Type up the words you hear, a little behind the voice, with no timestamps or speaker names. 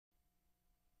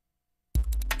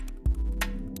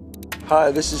Hi,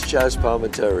 this is Chaz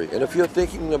Palminteri, and if you're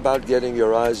thinking about getting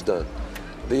your eyes done,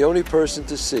 the only person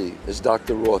to see is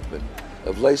Dr. Rothman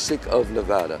of LASIK of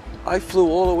Nevada. I flew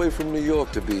all the way from New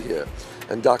York to be here,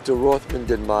 and Dr. Rothman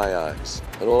did my eyes.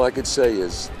 And all I could say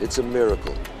is, it's a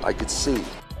miracle. I could see.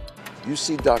 You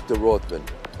see Dr. Rothman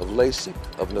of LASIK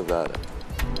of Nevada.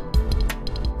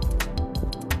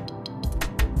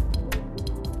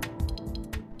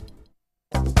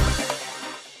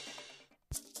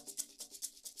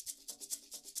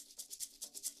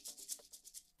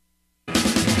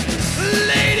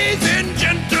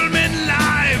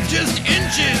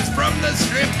 From the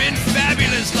Strip in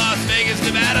fabulous Las Vegas,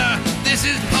 Nevada, this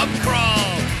is Pub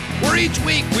Crawl, where each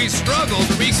week we struggle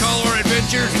to recall our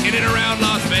adventures in and around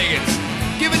Las Vegas,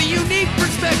 giving a unique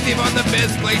perspective on the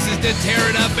best places to tear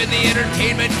it up in the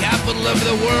entertainment capital of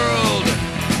the world.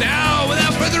 Now,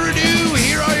 without further ado,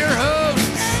 here are your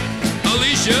hosts,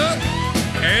 Alicia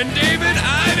and David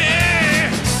Ivey.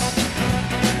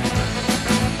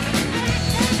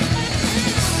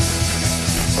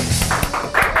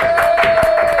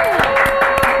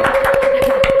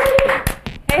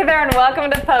 And welcome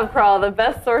to Pub Crawl, the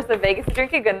best source of Vegas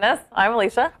drinking goodness. I'm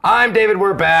Alicia. I'm David.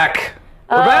 We're back.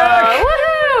 We're back.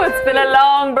 Woohoo! It's been a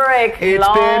long break. It's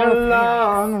been a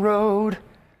long road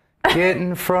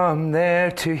getting from there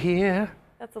to here.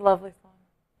 That's a lovely song.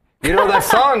 You know, that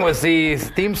song was the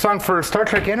theme song for Star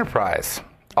Trek Enterprise.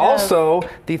 Yes. Also,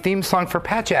 the theme song for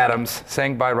Patch Adams,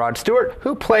 sang by Rod Stewart,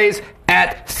 who plays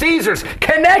at Caesars.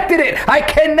 Connected it! I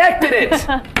connected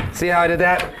it! See how I did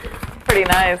that? Pretty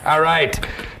nice. All right.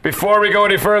 Before we go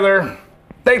any further,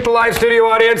 thank the live studio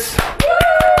audience.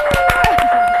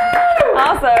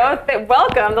 Also,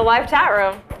 welcome the live chat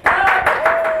room.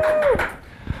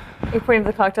 You're pointing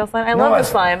to the cocktail sign? I love this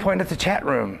sign. Pointing at the chat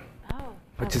room. Oh.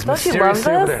 Which is Don't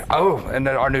mysteriously you love over this? there. Oh, and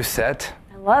then our new set.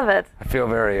 I love it. I feel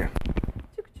very...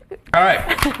 All right.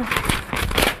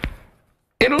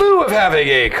 In lieu of having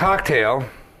a cocktail,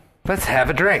 let's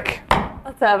have a drink.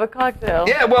 Let's have a cocktail.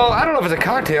 Yeah, well, I don't know if it's a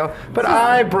cocktail, but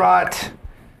I brought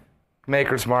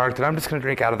Maker's Mark, and I'm just going to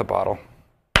drink out of the bottle.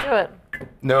 Do it.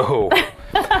 No,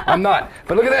 I'm not.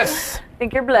 But look at this. I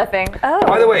think you're bluffing. Oh.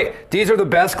 By the way, these are the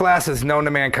best glasses known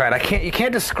to mankind. You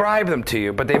can't describe them to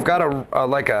you, but they've got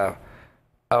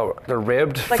they're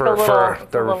ribbed like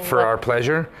for our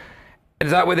pleasure. And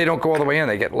that way they don't go all the way in.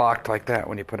 They get locked like that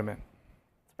when you put them in.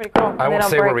 It's pretty cool. I won't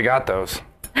say where we got those,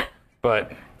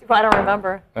 but... I don't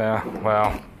remember. Yeah,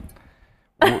 well,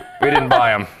 we didn't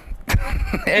buy them.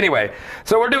 Anyway,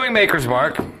 so we're doing Maker's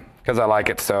Mark, because I like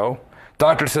it so.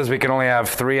 Doctor says we can only have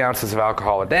 3 ounces of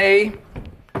alcohol a day.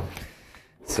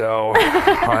 So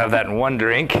I'll have that in one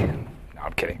drink. No,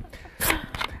 I'm kidding.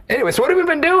 Anyway, so what have we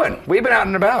been doing? We've been out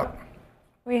and about.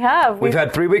 We have. We've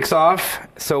had 3 weeks off,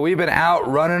 so we've been out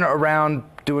running around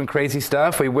doing crazy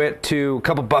stuff. We went to a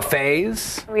couple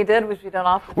buffets. We did, which we don't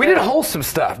often do. We did wholesome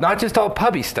stuff, not just all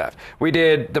pubby stuff. We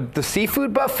did the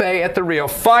seafood buffet at the Rio,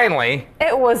 finally.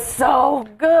 It was so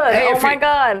good. Hey, oh my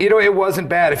God. You know, it wasn't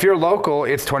bad. If you're local,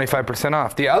 it's 25%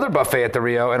 off. The other buffet at the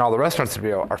Rio and all the restaurants at the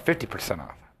Rio are 50%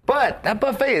 off. But that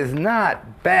buffet is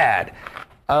not bad.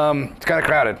 It's kind of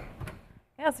crowded.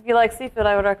 Yes, if you like seafood,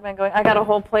 I would recommend going. I got a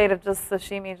whole plate of just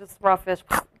sashimi, just raw fish.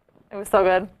 It was so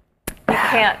good.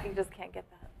 You just can't get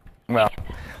that. Well,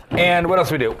 and what else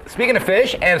did we do? Speaking of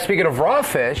fish, and speaking of raw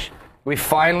fish, we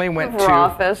finally went to...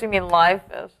 Raw fish? You mean live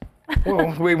fish?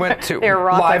 Well, we went to... They're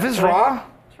raw. Live is raw.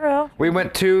 True. We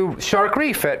went to Shark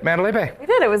Reef at Mandalay Bay. We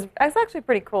did. It was actually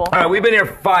pretty cool. All right, we've been here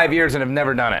 5 years and have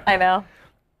never done it. I know.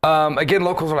 Again,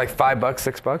 locals are like $5,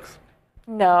 $6.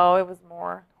 No, it was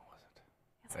more.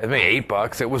 It was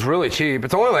 $8. It was really cheap.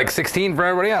 It's only like 16 for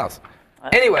everybody else.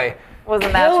 Anyway...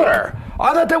 Wasn't that killer.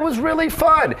 I thought that was really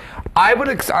fun. I'm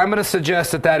going to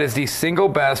suggest that is the single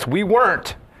best. We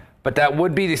weren't, but that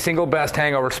would be the single best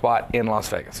hangover spot in Las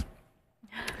Vegas.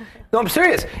 No, I'm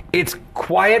serious. It's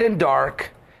quiet and dark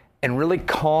and really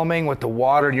calming with the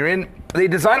water. And they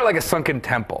designed it like a sunken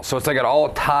temple. So it's like an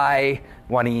all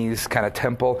Taiwanese kind of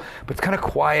temple, but it's kind of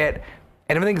quiet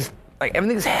and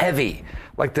everything's heavy.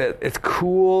 Like it's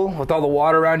cool with all the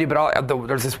water around you, but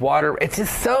there's this water. It's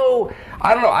just so,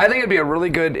 I don't know. I think it'd be a really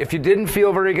good, if you didn't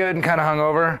feel very good and kind of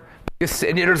hungover, there's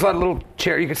a lot of little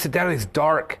chair. You can sit down in these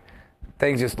dark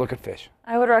things, just look at fish.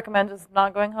 I would recommend just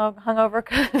not going hungover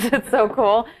because it's so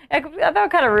cool. That would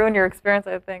kind of ruin your experience,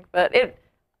 I think. But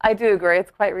I do agree.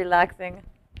 It's quite relaxing.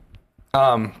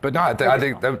 But no, I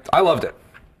think I loved it.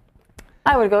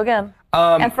 I would go again.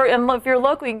 And if you're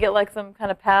local, you can get like some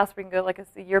kind of pass where you can go like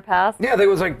a year pass. Yeah, I think it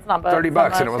was like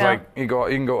 $30, and it was like you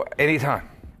can go anytime.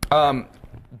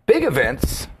 Big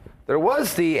events. There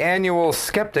was the annual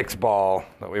Skeptics Ball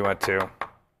that we went to.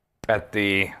 at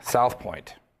the South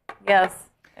Point. Yes,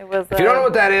 it was. If you don't know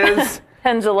what that is,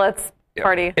 Penn Gillette's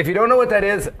party. If you don't know what that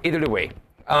is, either do we.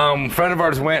 Friend of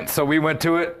ours went, so we went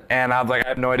to it, and I was like, I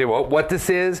have no idea what this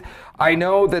is. I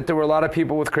know that there were a lot of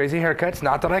people with crazy haircuts.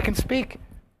 Not that I can speak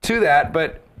to that,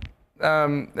 but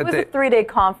It was a 3-day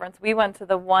conference. We went to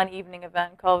the one evening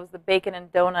event called the Bacon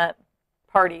and Donut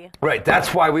Party. Right,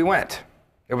 that's why we went.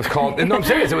 It was called, no, I'm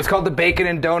serious, it was called the Bacon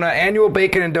and Donut, Annual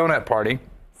Bacon and Donut Party.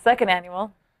 Second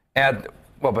annual.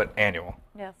 But annual.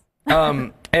 Yes.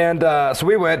 So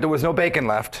we went, there was no bacon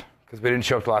left, because we didn't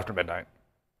show up till after midnight.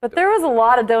 But there was a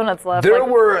lot of donuts left. There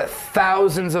were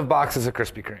thousands of boxes of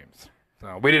Krispy Kremes.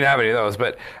 So we didn't have any of those,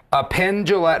 but Penn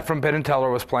Jillette from Penn and Teller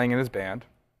was playing in his band.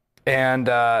 And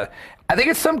I think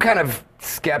it's some kind of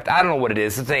I don't know what it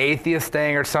is. It's an atheist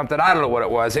thing or something. I don't know what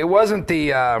it was. It wasn't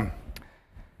the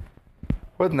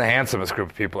handsomest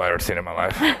group of people I've ever seen in my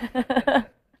life.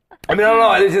 I mean, I don't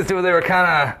know. It's just they were kind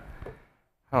of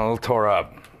a little tore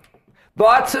up.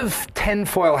 Lots of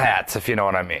tinfoil hats, if you know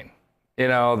what I mean. You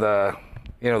know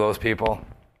those people,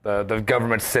 the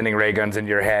government sending ray guns into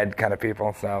your head kind of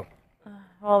people. So.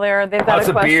 Well, they've got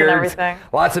to question everything.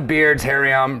 Lots of beards,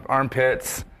 hairy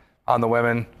armpits on the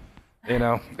women. You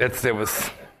know, it was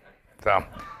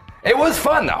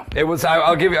fun though. It was.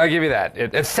 I'll give you that.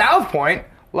 At South Point,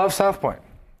 love South Point.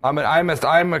 I'm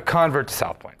a convert to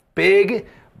South Point. Big,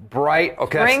 bright.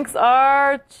 Okay. Drinks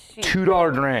are cheap.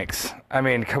 $2 drinks. I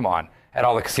mean, come on. At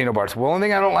all the casino bars. Well, the only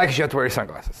thing I don't like is you have to wear your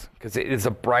sunglasses because it is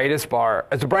the brightest bar.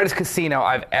 It's the brightest casino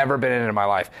I've ever been in my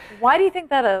life. Why do you think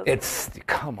that is?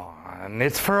 Come on.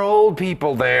 It's for old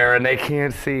people there and they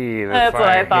can't see. That's what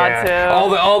I thought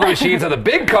too. All the machines are the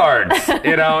big cards, and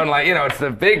it's the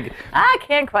big. I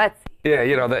can't quite see. Yeah,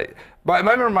 I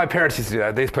remember my parents used to do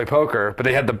that. They used to play poker, but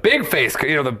they had the big face,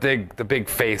 the big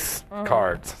face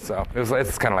cards. So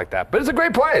it's kind of like that. But it's a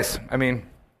great place. I mean,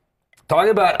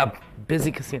 talking about a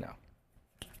busy casino.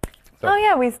 So. Oh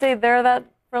yeah, we stayed there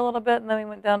for a little bit, and then we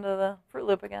went down to the Fruit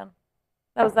Loop again.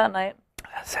 That was that night.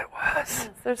 Yes, it was.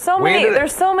 There's so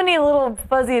many little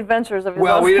fuzzy adventures of.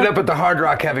 Well, we ended up at the Hard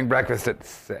Rock having breakfast at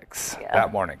 6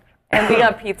 that morning. And we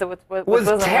got pizza, which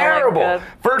was terrible. Really good.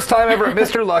 First time ever at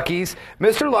Mr. Lucky's.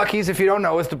 Mr. Lucky's, if you don't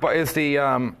know, is the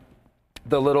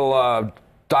little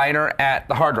diner at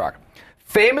the Hard Rock.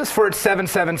 Famous for its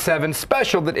 777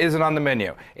 special that isn't on the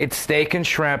menu. It's steak and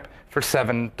shrimp for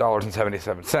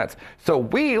 $7.77. So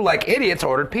we, like idiots,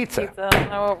 ordered pizza.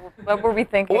 What were we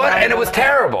thinking? And it was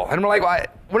terrible. And we're like,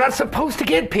 we're not supposed to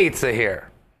get pizza here.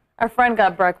 Our friend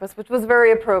got breakfast, which was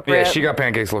very appropriate. Yeah, she got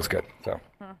pancakes. Looks good. So.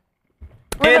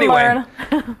 Anyway,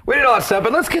 we did all that stuff,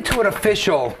 but let's get to an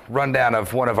official rundown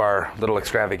of one of our little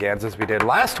extravaganzas we did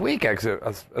last week. Actually,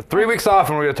 3 weeks off,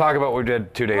 and we're going to talk about what we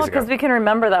did 2 days ago. Because we can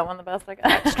remember that one the best, I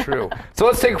guess. That's true. So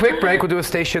let's take a quick break. We'll do a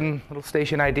little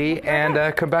station ID,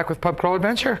 and come back with Pub Crawl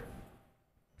Adventure.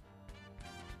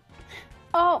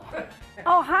 Oh,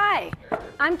 hi.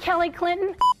 I'm Kelly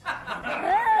Clinton.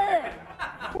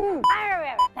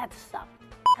 That's stuff.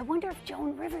 I wonder if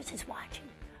Joan Rivers is watching.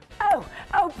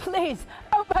 Oh, please.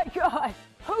 Oh, my God.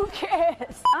 Who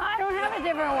cares? I don't have a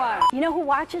different one. You know who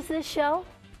watches this show?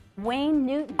 Wayne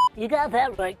Newton. You got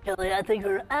that right, Kelly. I think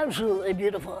you're absolutely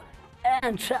beautiful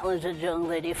and talented young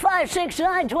lady. 5, 6,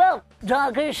 9, 12.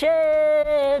 Talker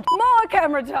shit. More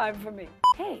camera time for me.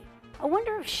 Hey, I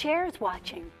wonder if Cher's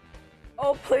watching.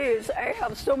 Oh, please. I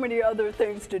have so many other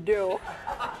things to do.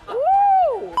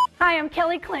 Woo! Hi, I'm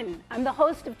Kelly Clinton. I'm the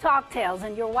host of Talk Tales,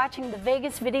 and you're watching the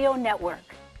Vegas Video Network.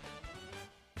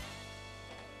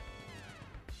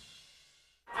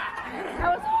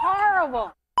 That was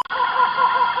horrible.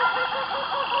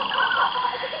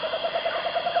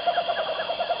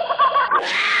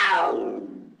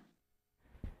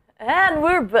 And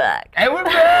we're back. We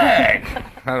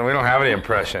don't have any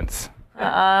impressions. Boo.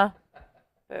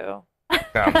 No,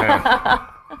 I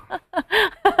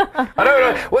don't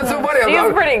know. What's so funny?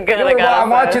 She's pretty good. I'm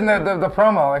watching the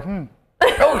promo. Like,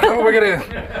 Oh, we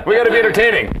gotta be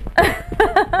entertaining.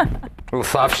 Little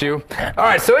soft shoe. All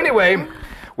right. So anyway,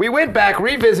 we went back,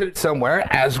 revisited somewhere,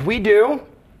 as we do,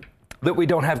 that we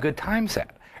don't have good times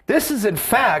at. This is, in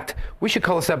fact, we should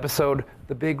call this episode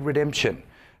The Big Redemption.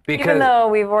 Because even though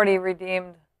we've already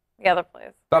redeemed the other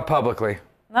place. Not publicly.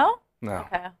 No? No.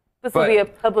 Okay. This will be a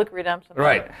public redemption.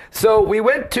 Right. So we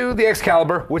went to the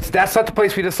Excalibur, which that's not the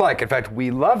place we dislike. In fact,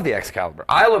 we love the Excalibur.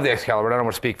 I love the Excalibur. I don't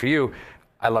want to speak for you.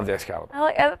 I love the Excalibur.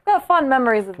 I've got fond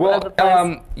memories of the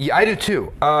place. Yeah, I do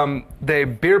too.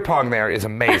 The beer pong there is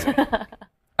amazing.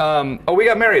 We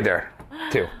got married there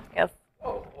too. Yes.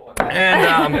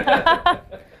 And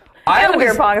the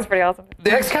beer pong is pretty awesome.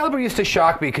 The Excalibur used to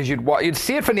shock me because you'd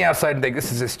see it from the outside and think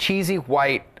this is this cheesy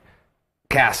white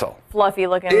castle. fluffy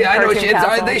looking. Yeah, I know. cartoon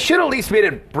castle. They should at least made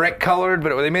it brick colored,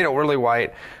 but they made it really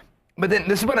white. But then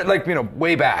this is when it, like, you know,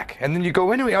 way back, and then you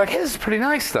go into it, you're like, hey, this is pretty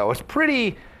nice though. It's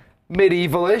pretty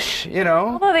medievalish, you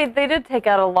know. Although they did take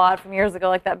out a lot from years ago,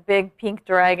 like that big pink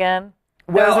dragon.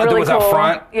 Well, really there was cool. up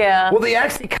front. Yeah. Well, they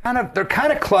actually they're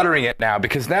kind of cluttering it now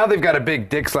because now they've got a big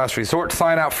Dick's Last Resort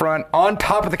sign out front on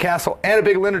top of the castle and a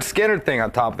big Leonard Skinner thing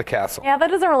on top of the castle. Yeah, that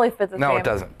doesn't really fit the No, theme. it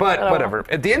doesn't. But at all. whatever.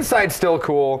 The inside's still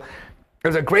cool.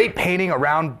 There's a great painting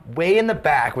around way in the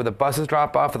back where the buses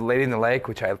drop off of the Lady in the Lake,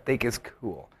 which I think is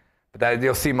cool. But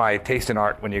you'll see my taste in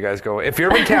art when you guys go. If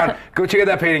you're in town, go check out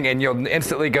that painting and you'll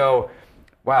instantly go,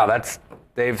 wow, that's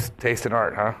Dave's taste in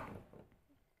art, huh?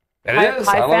 And it is.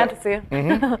 I High love it.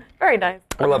 fantasy. Very nice.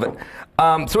 I love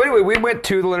it. So anyway, we went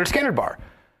to the Leonard Skinner bar.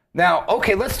 Now,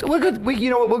 okay, you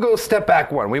know what? We'll go step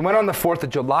back one. We went on the 4th of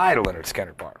July to Leonard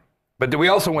Skinner bar, but we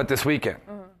also went this weekend.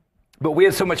 But we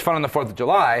had so much fun on the 4th of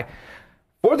July.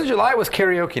 4th of July was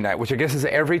karaoke night, which I guess is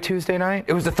every Tuesday night.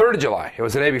 It was the 3rd of July. It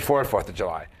was the day before 4th of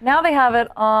July. Now they have it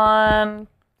on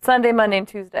Sunday, Monday, and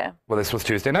Tuesday. Well, this was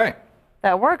Tuesday night.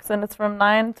 That works, and it's from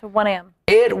 9 to 1 a.m.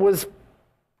 It was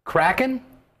cracking,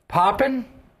 popping,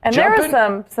 And jumping. there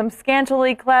were some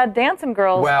scantily clad dancing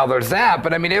girls. Well, there's that,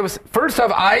 but I mean, it was, first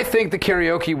off, I think the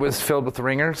karaoke was filled with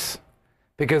ringers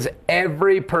because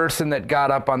every person that got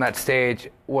up on that stage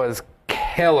was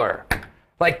killer.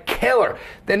 Like killer.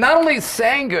 They not only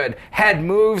sang good, had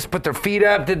moves, put their feet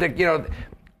up, did the, you know,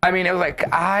 I mean, it was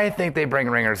like, I think they bring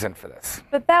ringers in for this.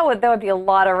 But that would be a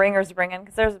lot of ringers to bring in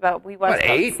because there's about, What,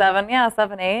 8? 7,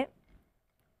 8.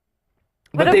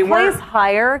 But Would they a place weren't,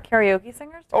 hire karaoke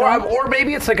singers? or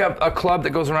maybe it's like a club that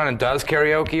goes around and does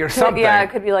karaoke or something. Yeah,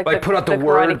 it could be like put out the the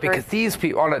word Karate because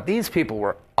Kid. these people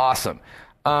were awesome.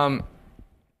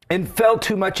 And fell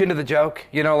too much into the joke.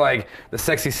 You know, like the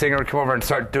sexy singer would come over and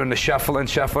start doing the shuffling,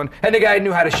 and the guy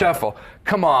knew how to shuffle.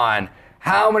 Come on.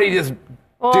 How many dudes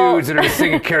that are just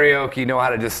singing karaoke know how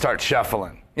to just start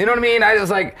shuffling? You know what I mean? I was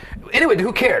like, anyway,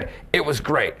 who cared? It was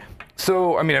great.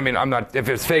 So, I mean, I'm not, if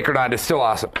it's fake or not, it's still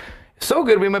awesome. So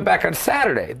good, we went back on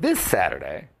Saturday, this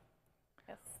Saturday.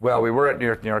 Yes. Well, we were at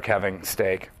New York having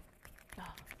steak. Oh,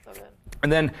 so good.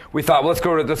 And then we thought, well, let's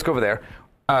go over there.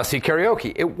 See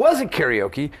karaoke. It wasn't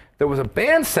karaoke. There was a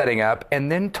band setting up and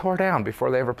then tore down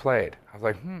before they ever played. I was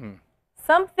like,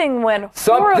 Something went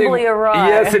horribly awry.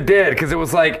 Yes, it did, because it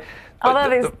was like.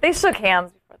 Although they shook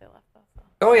hands before they left. So.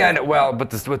 Oh yeah, I know, well,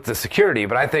 but with the security.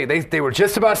 But I think they were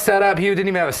just about set up. He didn't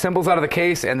even have his cymbals out of the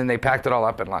case, and then they packed it all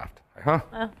up and left. Like,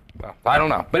 huh? Well, I don't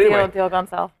know. But anyway, Deal gone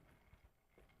south.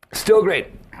 still great.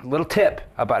 A little tip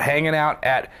about hanging out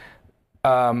at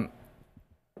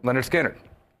Leonard Skinner.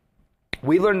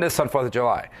 We learned this on 4th of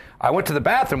July. I went to the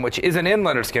bathroom, which isn't in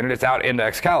Leonard Skinner, it's out in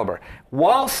Excalibur.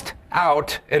 Whilst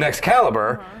out in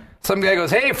Excalibur, some guy goes,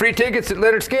 hey, free tickets at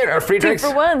Leonard Skinner, or free drinks. 2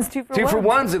 for ones, 2 for Two ones. for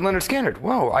ones at Leonard Skinner.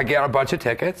 Whoa, I got a bunch of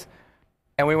tickets,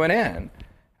 and we went in.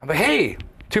 I'm like, hey,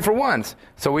 2 for ones.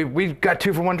 So we got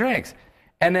 2 for 1 drinks.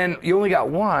 And then you only got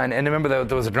one, and remember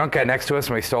there was a drunk guy next to us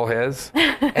and we stole his?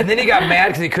 And then he got mad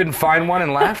because he couldn't find one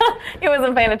and left? He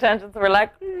wasn't paying attention, so we're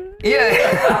like,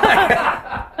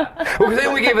 Yeah. Well, because they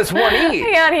only gave us one each.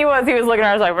 yeah, and he was looking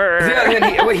at us like, "Brr." Yeah, and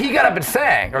then he got up and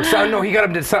sang. Or so, no, he got up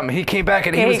and did something. He came back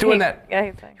and he was doing that. Yeah,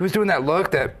 he sang. He was doing that look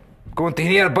that going through.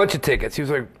 He had a bunch of tickets. He was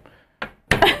like,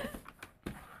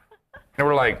 and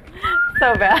we're like,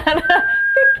 So bad.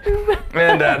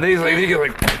 and then he's like,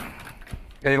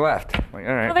 and he left. Like,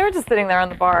 all right. Well, they were just sitting there on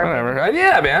the bar. Whatever.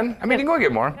 Yeah, man. I mean, you can go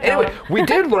get more. Anyway, we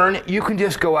did learn you can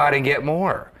just go out and get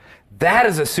more. That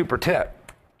is a super tip.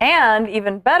 And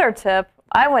even better tip,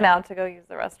 I went out to go use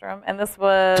the restroom, and this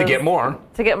was To get more.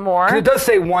 To get more. 'Cause it does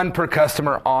say 1 per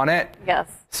customer on it. Yes.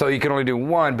 So you can only do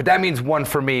 1, but that means 1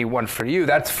 for me, 1 for you.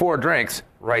 That's 4 drinks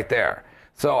right there.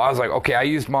 So I was like, okay, I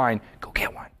used mine. Go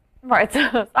get one. Right.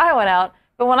 So I went out,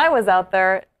 but when I was out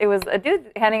there, it was a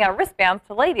dude handing out wristbands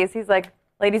to ladies. He's like,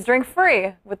 "Ladies drink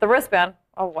free with the wristband."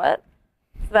 Oh, what?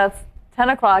 So that's 10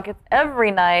 o'clock. It's every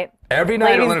night. Every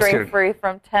night at Ladies Leonard drink Skinner. free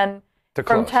from 10 To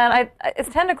from close. 10. It's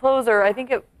 10 to close, or I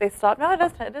think they stopped. No, it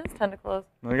is 10 to close.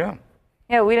 There you go.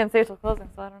 Yeah, we didn't say it till closing,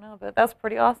 so I don't know, but that's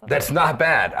pretty awesome. That's not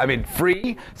bad. I mean,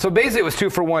 free. So basically it was 2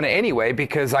 for 1 anyway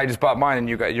because I just bought mine and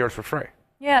you got yours for free.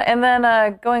 Yeah, and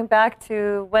then going back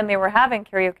to when they were having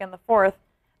karaoke on the 4th,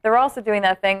 they were also doing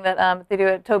that thing that they do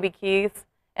at Toby Keith's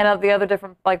and at the other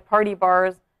different like party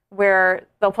bars where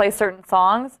they'll play certain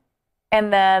songs,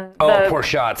 and then pour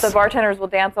shots. The bartenders will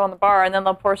dance on the bar, and then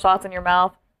they'll pour shots in your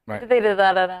mouth. Right. They did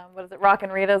that at what is it, Rock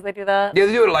and Rita's? They do that. Yeah,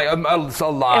 they do it like a lot It's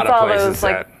of all places. those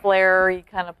like flare-y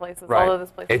kind of places. Right. All of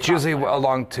those places. It's usually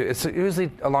along to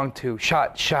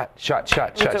shot. Which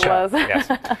it was. Yes.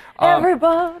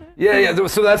 Everybody. Yeah.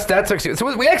 So that's actually.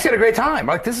 So we actually had a great time.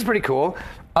 Like, this is pretty cool.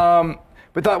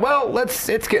 We thought, well,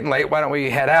 it's getting late. Why don't we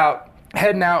head out?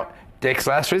 Heading out, Dick's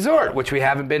Last Resort, which we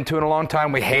haven't been to in a long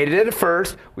time. We hated it at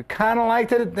first. We kind of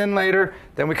liked it then later.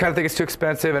 Then we kind of think it's too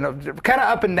expensive, and kind of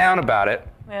up and down about it.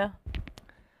 Yeah.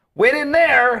 Went in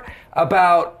there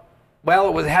about,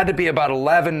 well, it had to be about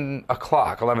 11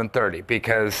 o'clock, 11:30,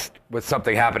 because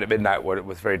something happened at midnight where it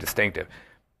was very distinctive.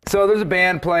 So there's a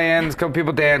band playing, there's a couple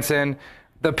people dancing.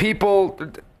 The people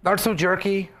aren't so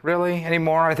jerky, really,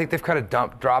 anymore. I think they've kind of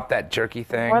dropped that jerky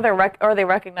thing. Or they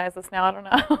recognize us now. I don't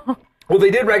know. Well,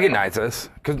 they did recognize us,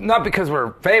 not because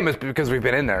we're famous, but because we've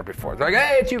been in there before. They're like,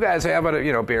 hey, it's you guys. Hey, how about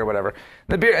a beer or whatever?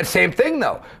 The beer, same thing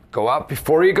though. Go out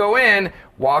before you go in,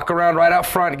 walk around right out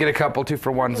front, and get a couple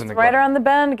 2-for-1s in the right around the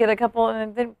bend, get a couple,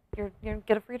 and then you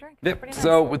get a free drink. Yep. Nice.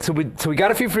 So we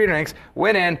got a few free drinks.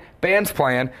 Went in, band's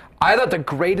playing. I thought the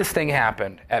greatest thing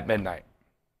happened at midnight.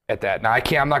 At that. Now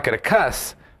I'm not going to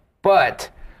cuss, but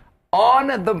on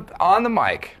the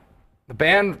mic. The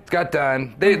band got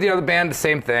done. The band, the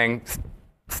same thing.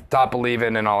 Stop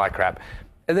Believing and all that crap.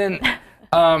 And then,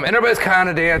 and everybody's kind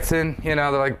of dancing.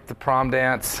 They're like the prom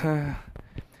dance.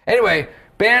 Anyway,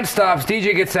 band stops.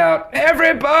 DJ gets out.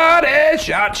 Everybody,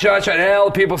 shot. And all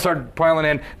the people start piling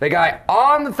in. The guy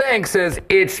on the thing says,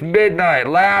 "It's midnight.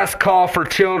 Last call for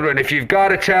children. If you've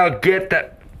got a child, get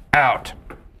that out."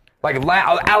 Like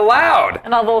out loud.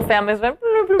 And all the little families went.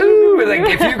 Ooh, like,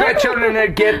 if you got children in there,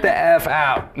 get the F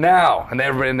out now. And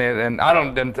everybody, and I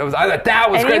thought that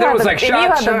was great. There was like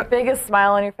shot. And you had the biggest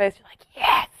smile on your face. You're like,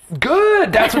 yes.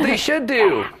 Good. That's what they should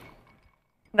do.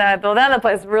 Then the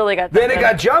place really got. Then it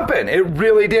got jumping. It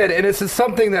really did. And this is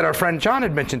something that our friend John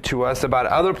had mentioned to us about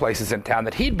other places in town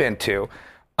that he'd been to.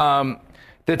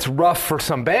 That's rough for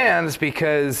some bands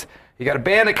because you got a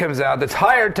band that comes out that's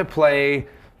hired to play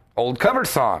old cover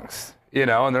songs,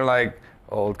 and they're like,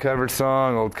 old cover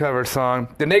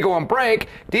song. Then they go on break.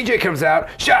 DJ comes out,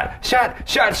 shot.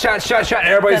 And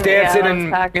everybody's dancing,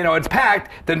 and it's packed.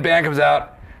 Then band comes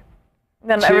out.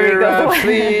 Then Cheer everybody up, goes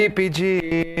away. Sleepy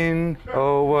Jean.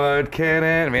 Oh, what can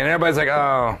it mean? And everybody's like,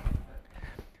 oh.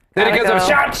 Then it goes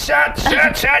up, shot.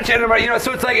 And everybody,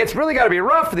 so it's like it's really got to be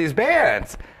rough for these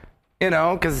bands,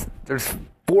 because there's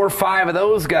 4 or 5 of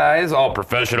those guys, all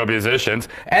professional musicians,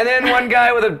 and then one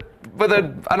guy with an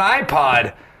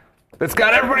iPod that's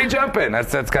got everybody jumping.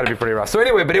 That's got to be pretty rough. So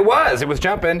anyway, but it was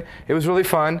jumping. It was really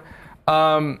fun.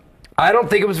 I don't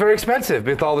think it was very expensive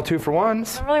with all the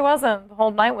 2-for-1s. It really wasn't. The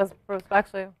whole night was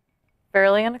actually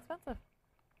fairly inexpensive.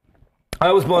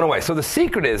 I was blown away. So the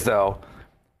secret is, though,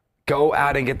 go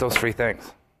out and get those free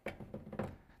things.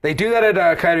 They do that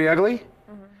at Coyote Ugly.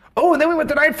 Mm-hmm. Oh, and then we went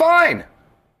to Night Fine.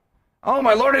 Oh,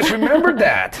 my Lord, I just remembered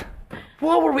that.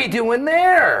 What were we doing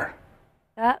there?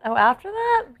 After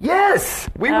that? Yes.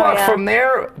 We walked from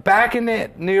there back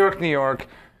into New York,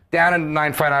 down into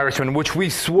Nine Fine Irishman, which we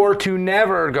swore to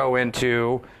never go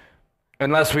into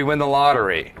unless we win the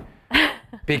lottery.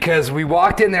 Because we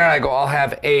walked in there and I go, I'll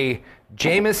have a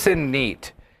Jameson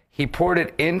neat. He poured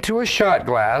it into a shot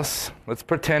glass. Let's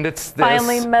pretend it's this.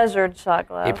 Finely measured shot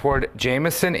glass. He poured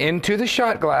Jameson into the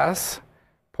shot glass.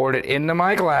 Poured it into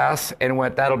my glass and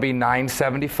went, that'll be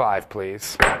 $9.75,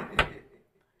 please.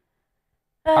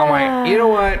 I'm like, you know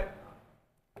what?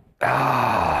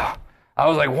 I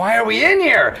was like, why are we in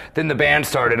here? Then the band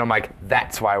started. I'm like,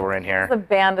 that's why we're in here. The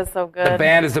band is so good. The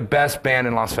band is the best band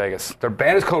in Las Vegas. Their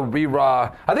band is called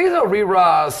Re-Raw. I think it's called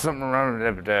Re-Raw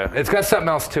something. It's got something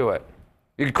else to it.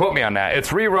 You can quote me on that.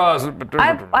 It's Re-Raw.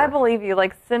 I believe you,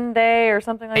 like Sunday or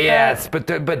something like that. Yes, but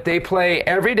they play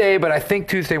every day, but I think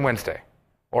Tuesday, Wednesday.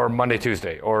 Or Monday,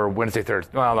 Tuesday, or Wednesday,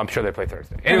 Thursday. Well, I'm sure they play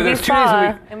Thursday. Anyway, there's 2 days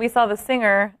a week. And we saw the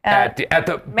singer at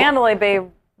the Mandalay Bay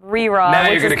Re-Raw. Now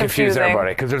you're going to confuse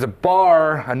everybody, because there's a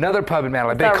bar, another pub in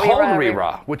Mandalay Bay called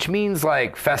Re-Raw, which means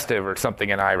like festive or something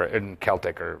in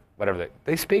Celtic or whatever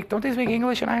they speak. Don't they speak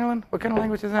English in Ireland? What kind of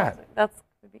language is that? That's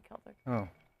would be Celtic. Oh.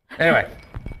 Anyway,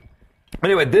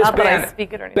 this Not band, that I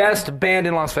speak it or anything. best band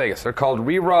in Las Vegas. They're called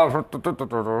Re-Raw,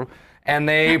 and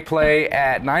they play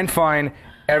at Nine Fine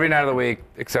every night of the week,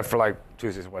 except for like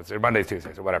Tuesdays and Wednesdays, or Mondays,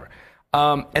 Tuesdays, or whatever.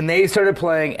 And they started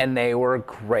playing, and they were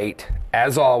great,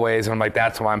 as always. And I'm like,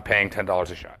 that's why I'm paying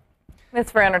 $10 a shot. It's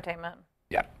for entertainment.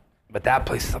 Yeah. But that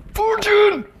place is a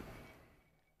fortune.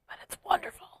 But it's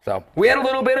wonderful. So we had a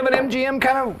little bit of an MGM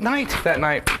kind of night that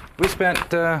night. We spent,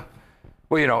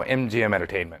 MGM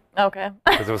Entertainment. Okay.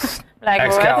 Because it was Like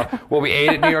Excalibur. what? Well, we ate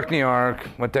at New York,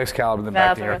 went to Excalibur, then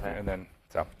back to New York, That's and then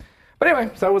so. But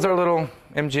anyway, so that was our little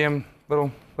MGM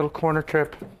little corner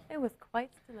trip. It was quite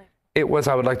delightful. It was.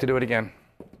 I would like to do it again.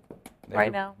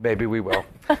 Right now. Maybe we will.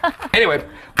 Anyway,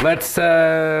 let's.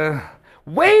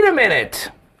 Wait a minute.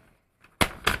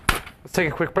 Let's take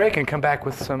a quick break and come back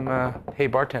with some Hey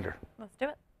Bartender. Let's do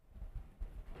it.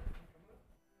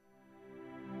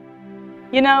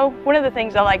 You know, one of the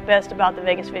things I like best about the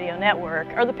Vegas Video Network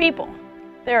are the people.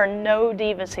 There are no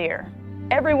divas here.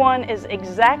 Everyone is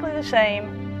exactly the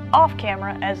same off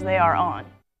camera as they are on.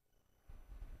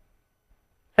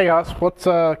 Hey guys, what's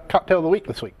cocktail of the week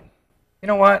this week? You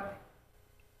know what?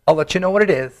 I'll let you know what it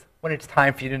is when it's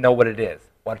time for you to know what it is.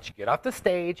 Why don't you get off the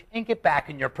stage and get back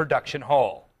in your production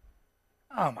hole?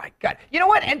 Oh my God. You know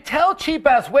what? And tell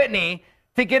cheap-ass Whitney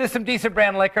to get us some decent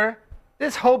brand liquor.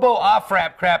 This hobo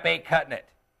off-ramp crap ain't cutting it.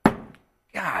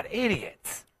 God,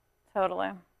 idiots.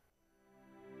 Totally.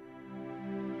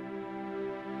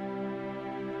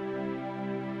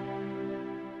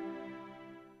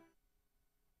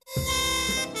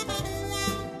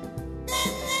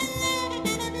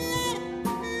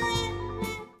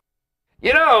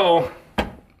 You know,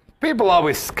 people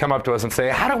always come up to us and say,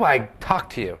 how do I talk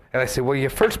to you? And I say, well, you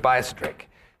first buy us a drink.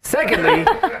 Secondly,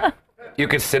 you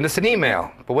can send us an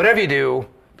email. But whatever you do,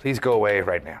 please go away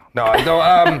right now. No.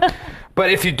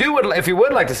 But if you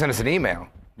would like to send us an email,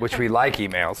 which we like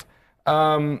emails,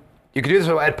 you can do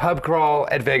so at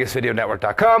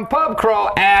pubcrawl@vegasvideonetwork.com,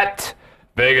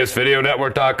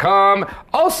 pubcrawl@vegasvideonetwork.com.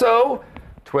 Also,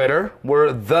 Twitter,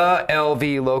 we're the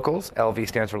LV Locals. LV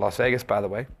stands for Las Vegas, by the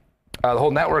way. The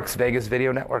whole network's Vegas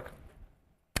Video Network.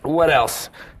 What else?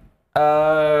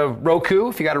 Roku,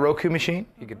 if you got a Roku machine,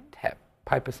 you can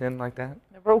pipe us in like that.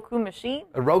 The Roku machine?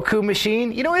 A Roku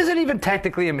machine? You know, is it even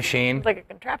technically a machine? It's like a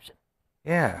contraption.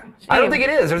 Yeah. I don't think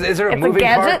it is. Is there a It's moving a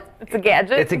gadget? part? It's a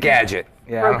gadget? It's a gadget.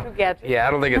 Yeah. Roku gadget. Yeah,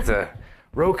 I don't think it's a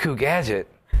Roku gadget.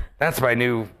 That's my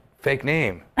new fake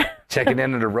name. Checking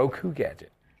in at a Roku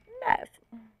gadget. Nice.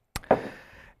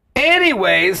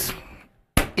 Anyways,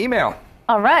 email.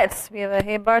 All right. We have a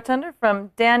Hey Bartender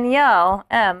from Danielle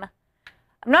M.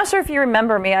 I'm not sure if you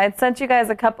remember me. I had sent you guys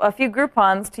a few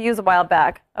Groupons to use a while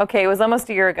back. Okay, it was almost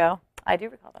a year ago. I do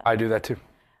recall that. I do that too.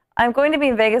 I'm going to be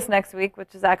in Vegas next week,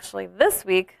 which is actually this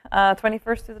week,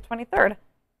 21st through the 23rd.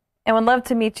 And would love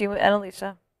to meet you and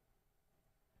Alicia.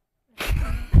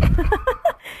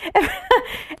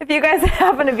 If you guys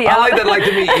happen to be out. I'd like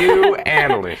to meet you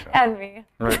and Alicia. And me.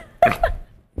 Right.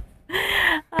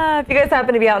 If you guys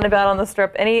happen to be out and about on the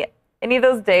Strip any of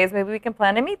those days, maybe we can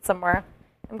plan to meet somewhere.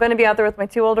 I'm going to be out there with my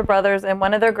 2 older brothers and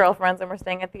one of their girlfriends, and we're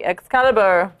staying at the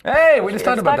Excalibur. Hey, we just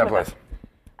talked about that place.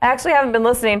 I actually haven't been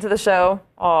listening to the show,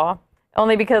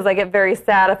 only because I get very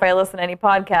sad if I listen to any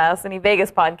podcasts, any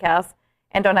Vegas podcasts,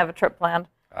 and don't have a trip planned.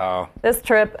 Oh. This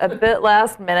trip, a bit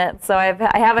last minute, so I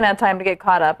haven't had time to get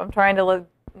caught up. I'm going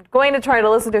to try to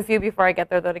listen to a few before I get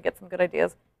there, though, to get some good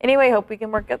ideas. Anyway, hope we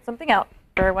can get something out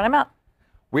for when I'm out.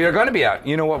 We are going to be out.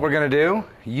 You know what we're going to do?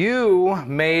 You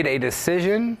made a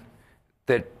decision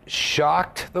that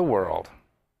shocked the world.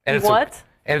 And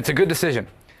it's a good decision.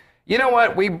 You know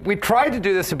what? We tried to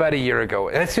do this about a year ago.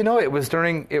 And as you know, it was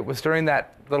during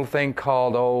that little thing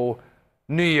called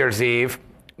New Year's Eve,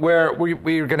 where we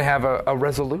were going to have a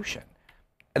resolution.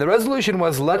 And the resolution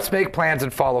was, let's make plans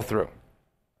and follow through.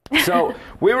 So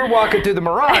we were walking through the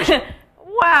Mirage.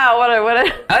 Wow, what a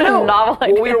novel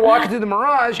idea. Well, we were walking through the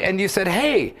Mirage, and you said,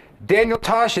 hey, Daniel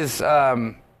Tosh is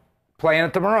playing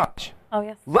at the Mirage. Oh,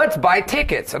 yes. Let's buy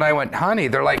tickets. And I went, honey,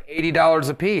 they're like $80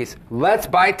 a piece. Let's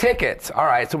buy tickets. All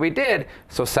right, so we did.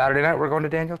 So Saturday night, we're going to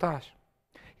Daniel Tosh.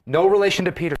 No relation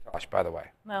to Peter Tosh, by the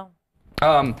way. No.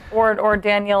 Or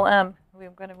Daniel M. We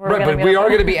are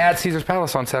going to be at Caesar's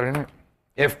Palace on Saturday night.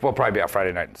 We'll probably be out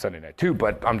Friday night and Sunday night, too,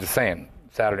 but I'm just saying,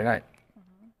 Saturday night.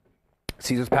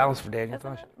 Caesar's Palace for Daniel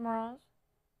Tosh. Mirage?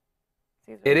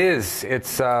 It is.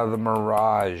 It's the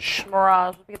Mirage.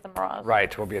 Mirage. We'll be at the Mirage.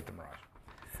 Right, we'll be at the Mirage.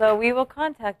 So we will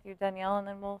contact you, Danielle, and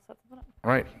then we'll set something up.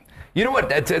 All right. You know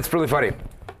what? It's really funny.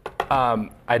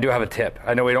 I do have a tip.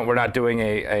 I know we're not doing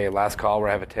a last call where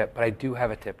I have a tip, but I do have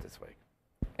a tip this week.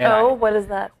 And what is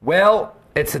that? Well,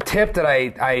 it's a tip that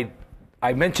I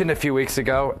mentioned a few weeks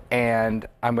ago, and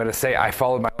I'm going to say I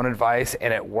followed my own advice,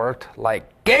 and it worked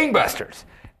like gangbusters.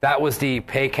 That was the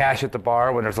pay cash at the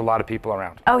bar when there's a lot of people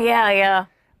around. Oh, yeah.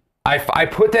 I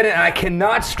put that in, and I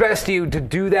cannot stress to you to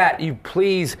do that. You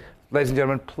please, ladies and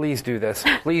gentlemen, please do this.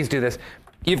 Please do this.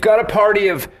 You've got a party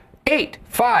of 8,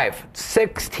 5,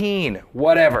 16,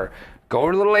 whatever. Go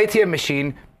over to the little ATM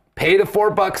machine, pay the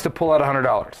 $4 to pull out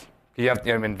 $100. You have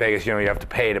to, in Vegas, you have to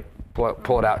pay to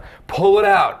pull it out. Pull it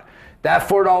out. That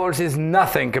 $4 is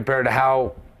nothing compared to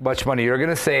how much money you're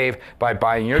going to save by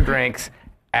buying your drinks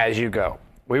as you go.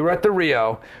 We were at the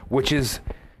Rio, which is,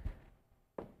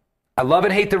 I love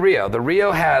and hate the Rio. The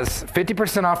Rio has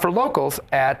 50% off for locals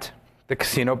at the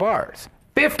casino bars.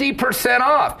 50%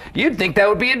 off. You'd think that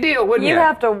would be a deal, wouldn't you? You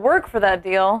have to work for that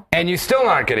deal. And you still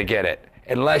aren't going to get it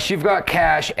unless you've got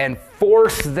cash and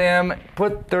force them,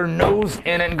 put their nose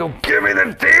in it and go, give me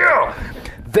the deal.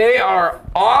 They are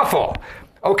awful.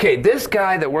 Okay, this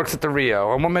guy that works at the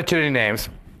Rio, I won't mention any names.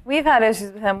 We've had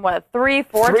issues with him, what, three,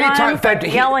 four times? In fact,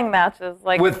 yelling matches.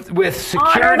 Like, with security.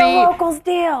 Honor the locals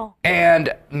deal.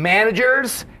 And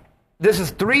managers. This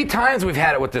is 3 times we've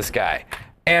had it with this guy.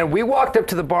 And we walked up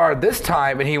to the bar this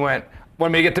time and he went,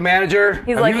 want me to get the manager?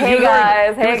 He's like, hey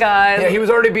guys. Yeah, he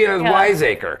was already being a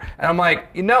wiseacre. And I'm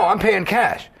like, no, I'm paying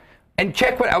cash. And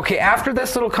check what, okay, after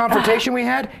this little confrontation we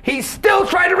had, he's still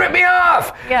trying to rip me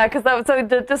off. Yeah, because so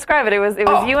to describe it, it was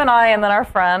you and I and then our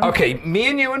friend. Okay, me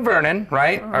and you and Vernon,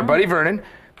 right? Our buddy Vernon.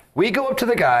 We go up to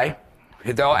the guy.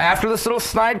 After this little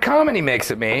snide comment he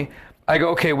makes at me, I go,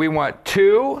 okay, we want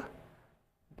 2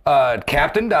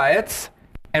 Captain Diets.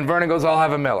 And Vernon goes, I'll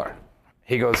have a Miller.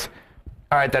 He goes,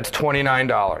 all right, that's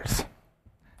 $29.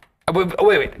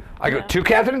 Wait. I go, 2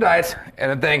 Captain Diets,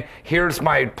 and the thing, here's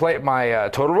my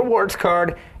total rewards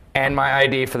card and my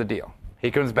ID for the deal. He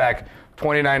comes back,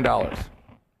 $29.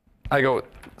 I go,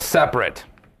 separate.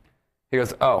 He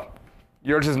goes, oh,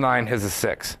 yours is 9, his is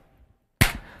 6.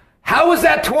 How is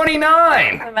that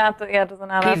 29? The math, doesn't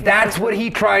have That's what he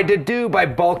tried to do by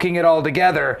bulking it all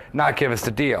together, not give us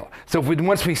the deal. So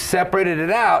once we separated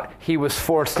it out, he was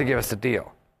forced to give us the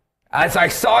deal. As I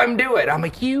saw him do it, I'm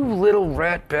like, you little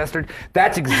rat bastard.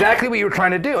 That's exactly what you were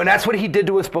trying to do. And that's what he did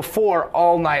to us before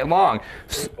all night long.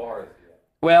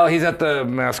 Well, he's at the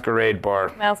Masquerade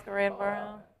Bar. Masquerade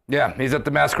Bar. Yeah, he's at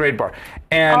the Masquerade Bar.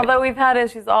 And although we've had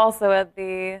issues also at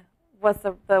the, what's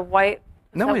the white...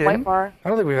 No, we white didn't. Bar. I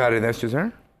don't think we've had any issues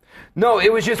there. No,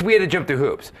 it was just we had to jump through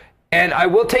hoops. And I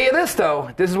will tell you this, though.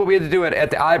 This is what we had to do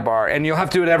at the iBar, and you'll have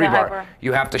to do it at every bar.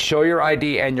 You have to show your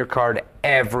ID and your card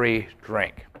every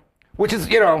drink. Which is,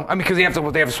 because they have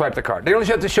to swipe the card. They only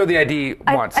have to show the ID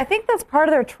once. I think that's part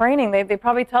of their training. They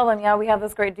probably tell them, yeah, we have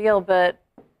this great deal, but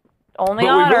only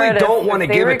but honor we really it don't want to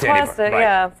give it to anybody. Right.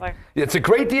 Yeah, it's like... It's a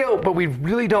great deal, but we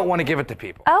really don't want to give it to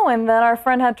people. Oh, and then our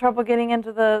friend had trouble getting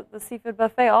into the seafood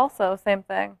buffet also, same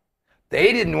thing.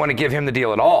 They didn't want to give him the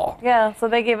deal at all. Yeah, so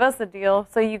they gave us a deal.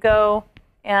 So you go,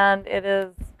 and it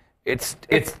is... It's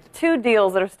 2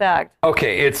 deals that are stacked.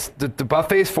 Okay, it's the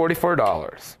buffet is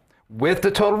 $44. With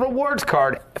the total rewards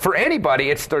card, for anybody,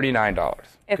 it's $39.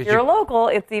 If you're local,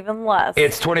 it's even less.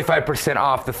 It's 25%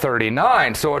 off the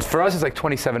 $39. So for us, it's like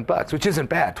 $27, which isn't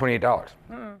bad, $28.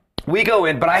 We go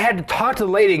in, but I had to talk to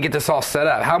the lady and get this all set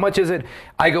up. How much is it?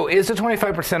 I go, is the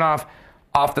 25%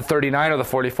 off the $39 or the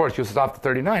 $44? She goes, it's off the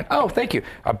 $39. Oh, thank you.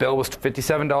 Our bill was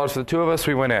 $57 for the 2 of us.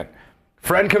 We went in.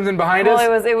 Friend comes in behind us.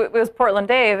 Well, it was Portland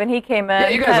Dave, and he came in. Yeah,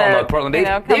 you guys all know Portland Dave.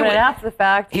 Coming in after the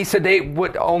fact. He said they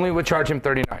would charge him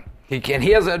 $39.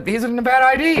 He's a Nevada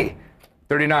ID.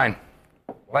 $39.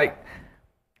 Like,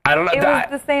 I don't know. It was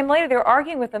the same lady. They were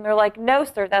arguing with him. They're like, no,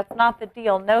 sir, that's not the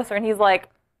deal. No, sir. And he's like,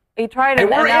 he tried to.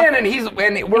 And we're in,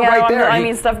 and we're right there. I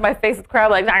mean, stuff in my face with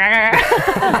crowd like,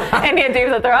 and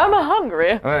Dave's out there, I'm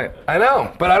hungry. Right. I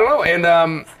know, but I don't know.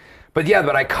 And,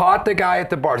 but I caught the guy at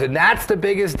the bars, and that's the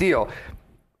biggest deal.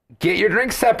 Get your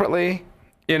drinks separately.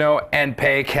 And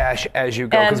pay cash as you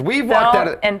go. Because we've walked out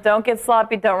of... And don't get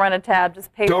sloppy. Don't run a tab.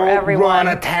 Just pay for everyone. Don't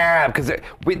run a tab. Because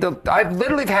I've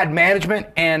literally had management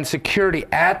and security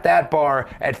at that bar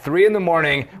at 3 in the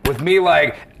morning with me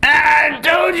like, I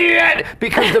told you yet.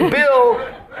 Because the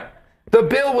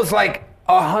bill was like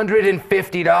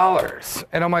 $150.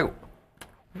 And I'm like,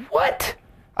 what?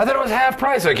 I thought it was half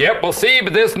price. Like, yep, we'll see,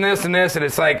 but this and this and this. And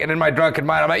it's like, and in my drunken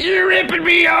mind, I'm like, you're ripping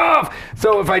me off.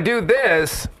 So if I do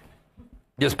this...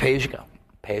 Just pay as you go.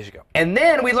 Pay as you go. And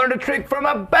then we learned a trick from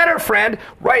a better friend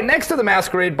right next to the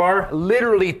Masquerade Bar,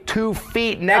 literally 2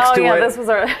 feet next to it. This was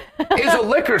our... is a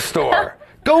liquor store.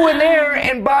 Go in there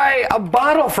and buy a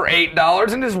bottle for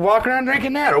 $8 and just walk around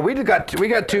drinking that. Or we got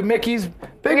 2 Mickey's Big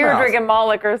Mouths. We were drinking malt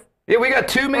liquors. Yeah, we got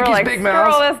 2 Mickey's Big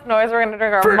Mouths. Screw all this noise. We're going to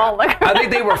drink our malt liquor. I think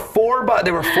they were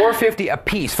 $4.50 a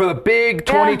piece for the big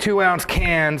 22-ounce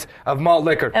cans of malt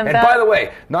liquor. And by the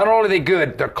way, not only are they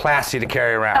good, they're classy to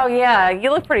carry around. Oh yeah, you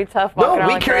look pretty tough. No,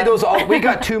 we carried those all. We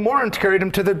got 2 more and carried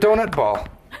them to the donut ball.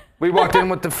 We walked in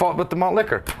with the malt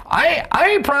liquor. I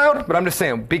ain't proud, but I'm just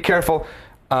saying, be careful.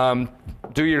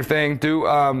 Do your thing.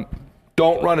 Don't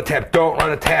run a tab. Don't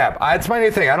run a tab. It's my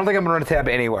new thing. I don't think I'm gonna run a tab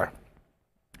anywhere.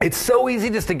 It's so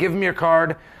easy just to give them your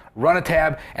card, run a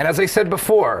tab, and as I said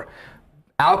before,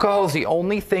 alcohol is the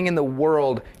only thing in the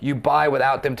world you buy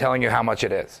without them telling you how much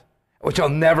it is, which I'll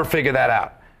never figure that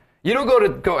out. You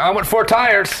don't go, I want 4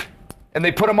 tires, and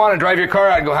they put them on and drive your car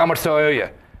out and go, how much do I owe you?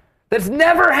 That's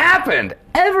never happened,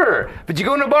 ever. But you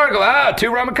go in a bar and go,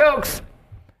 2 rum and cokes.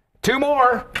 2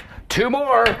 more, 2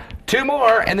 more, 2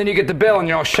 more, and then you get the bill and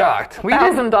you're all shocked. Well,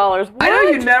 $1,000. I know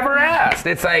you never asked.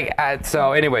 It's like,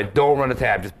 so anyway, don't run a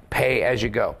tab. Just pay as you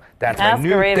go. That's my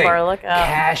new thing. Bar, look up.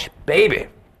 Cash, baby.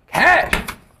 Cash.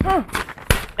 There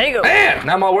you go. Man,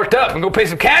 now I'm all worked up. I'm going to pay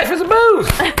some cash for some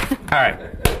booze. All right.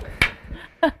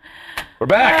 We're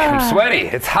back. I'm sweaty.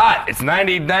 It's hot. It's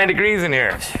 99 degrees in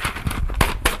here.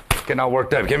 Getting all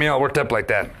worked up. Get me all worked up like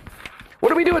that. What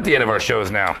do we do at the end of our shows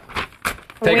now?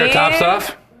 Take our tops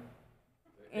off?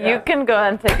 You can go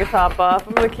ahead and take your top off.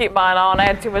 I'm going to keep mine on. I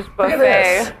had too much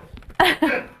buffet.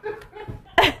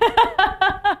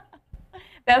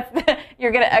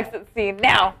 You're going to exit scene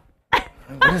now.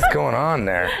 What is going on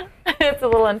there? It's a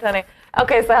little antennae.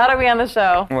 Okay, so how do we end the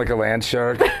show? I'm like a land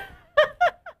shark.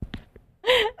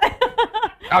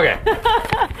 Okay.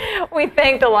 We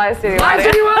thank the live studio Live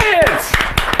studio audience!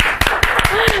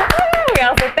 We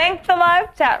also thank the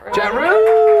live chat room. Chat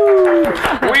room!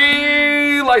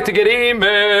 We like to get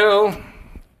email.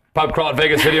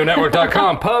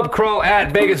 Pubcrawl@VegasVideoNetwork.com.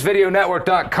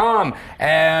 Pubcrawl@VegasVideoNetwork.com.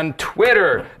 And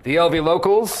Twitter, the LV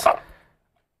Locals,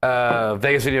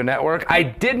 Vegas Video Network. I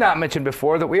did not mention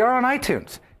before that we are on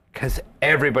iTunes, because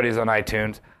everybody's on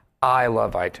iTunes. I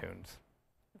love iTunes.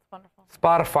 It's wonderful.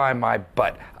 Spotify, my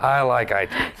butt. I like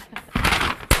iTunes.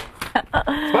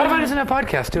 Spotify doesn't have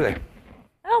podcasts, do they?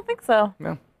 I don't think so.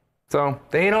 No. So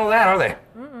they ain't all that, are they?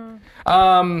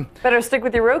 Better stick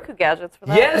with your Roku gadgets for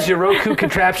that. Yes, your Roku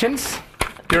contraptions.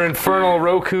 Your infernal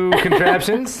Roku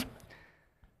contraptions.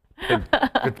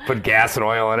 Put gas and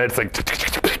oil in it. It's like...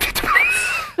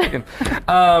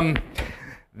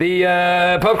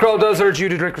 The Pub Crawl does urge you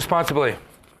to drink responsibly.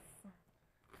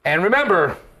 And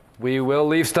remember, we will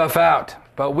leave stuff out,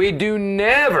 but we do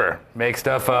never make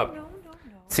stuff up.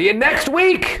 See you next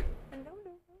week.